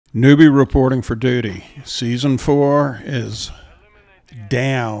Newbie reporting for duty. Season 4 is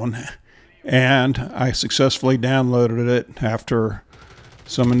down, and I successfully downloaded it after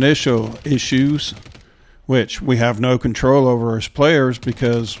some initial issues, which we have no control over as players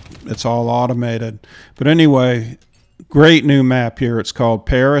because it's all automated. But anyway, great new map here. It's called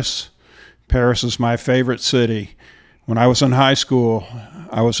Paris. Paris is my favorite city. When I was in high school,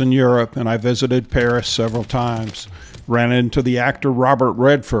 I was in Europe, and I visited Paris several times. Ran into the actor Robert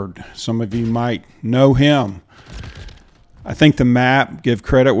Redford. Some of you might know him. I think the map, give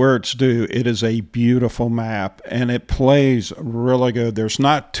credit where it's due, it is a beautiful map, and it plays really good. There's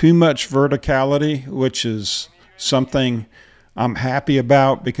not too much verticality, which is something I'm happy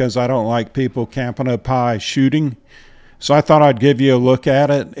about because I don't like people camping up high shooting. So I thought I'd give you a look at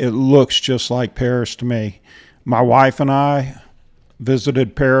it. It looks just like Paris to me. My wife and I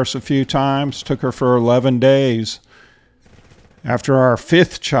visited Paris a few times, took her for 11 days. After our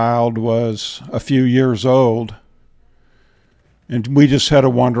 5th child was a few years old, and we just had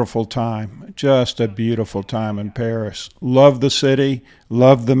a wonderful time, just a beautiful time in Paris. Love the city,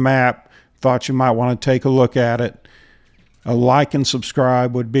 love the map, thought you might want to take a look at it. A like and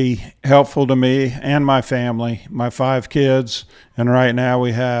subscribe would be helpful to me and my family, my 5 kids, and right now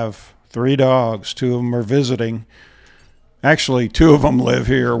we have 3 dogs. 2 of them are visiting. Actually, 2 of them live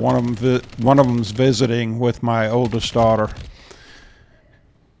here. One of them's visiting with my oldest daughter.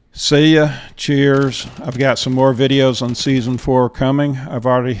 See ya. Cheers. I've got some more videos on Season 4 coming. I've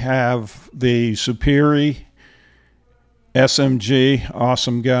already have the Superi SMG,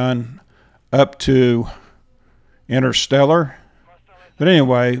 awesome gun, up to Interstellar. But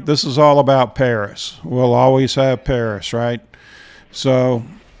anyway, this is all about Paris. We'll always have Paris, right? So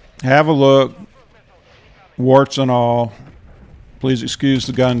have a look, warts and all. Please excuse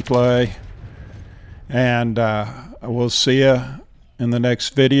the gunplay. And we'll see ya in the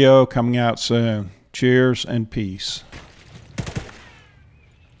next video coming out soon. Cheers and peace.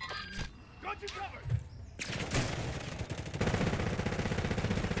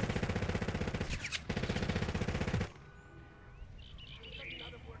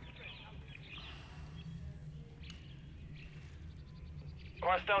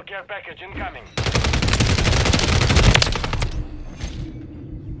 Hostile care package incoming.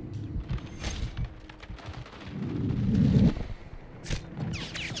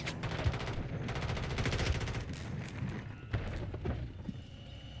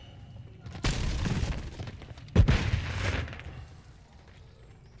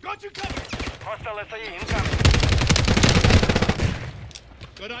 Got you covered! Hostile SAE incoming.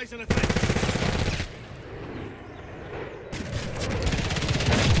 Got eyes on a threat.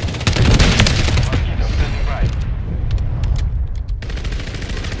 Mosquito standing by.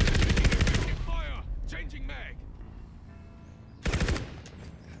 Fire! Changing mag.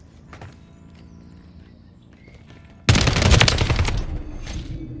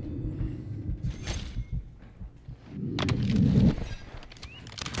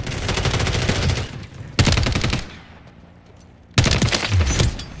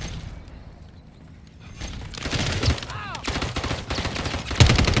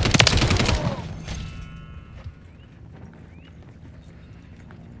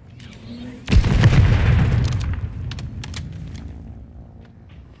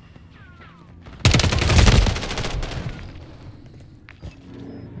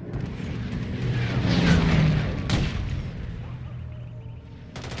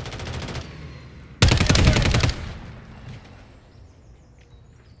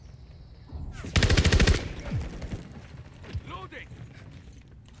 Loading!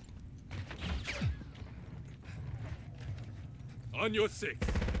 On your 6.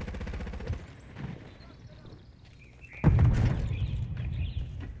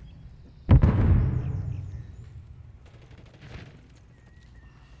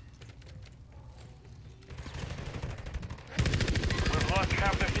 We've lost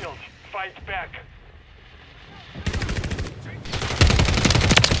half the field. Fight back.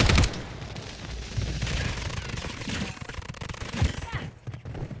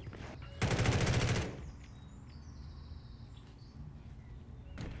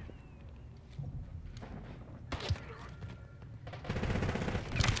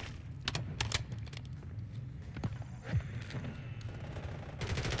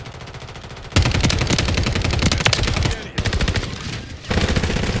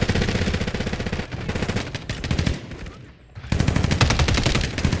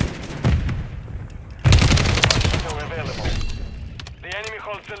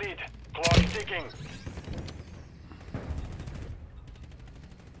 Holds the lead. Clock ticking.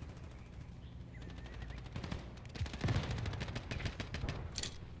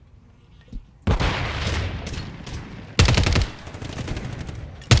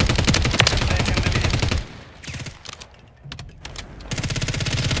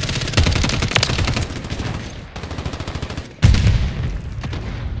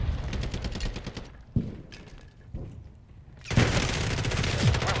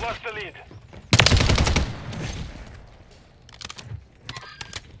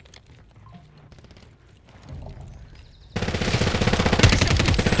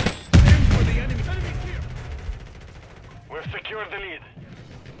 the lead.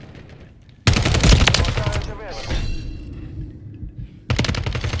 Mortar is available.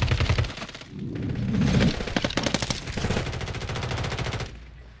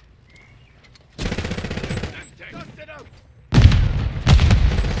 Dust it out!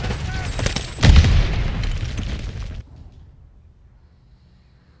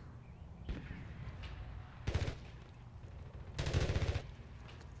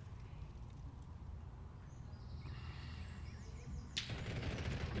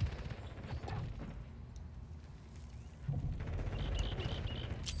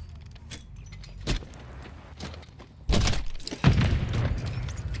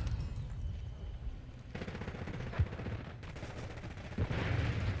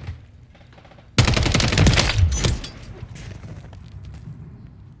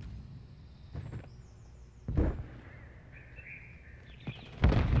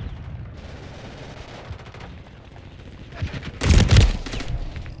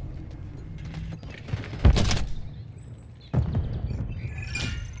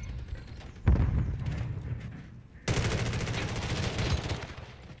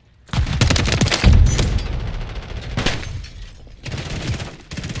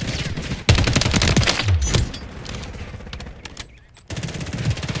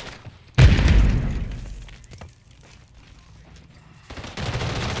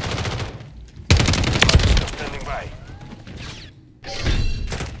 Standing by.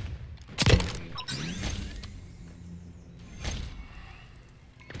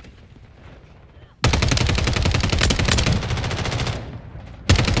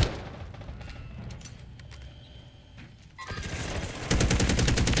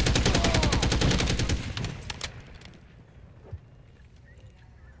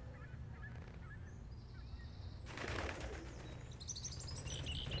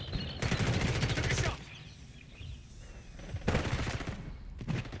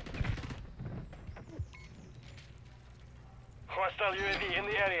 Hostile UAV in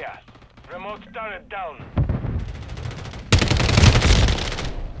the area. Remote turret down.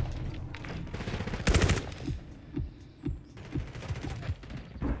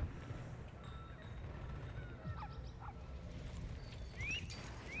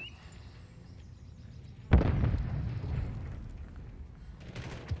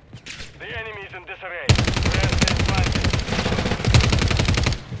 The enemy is in disarray.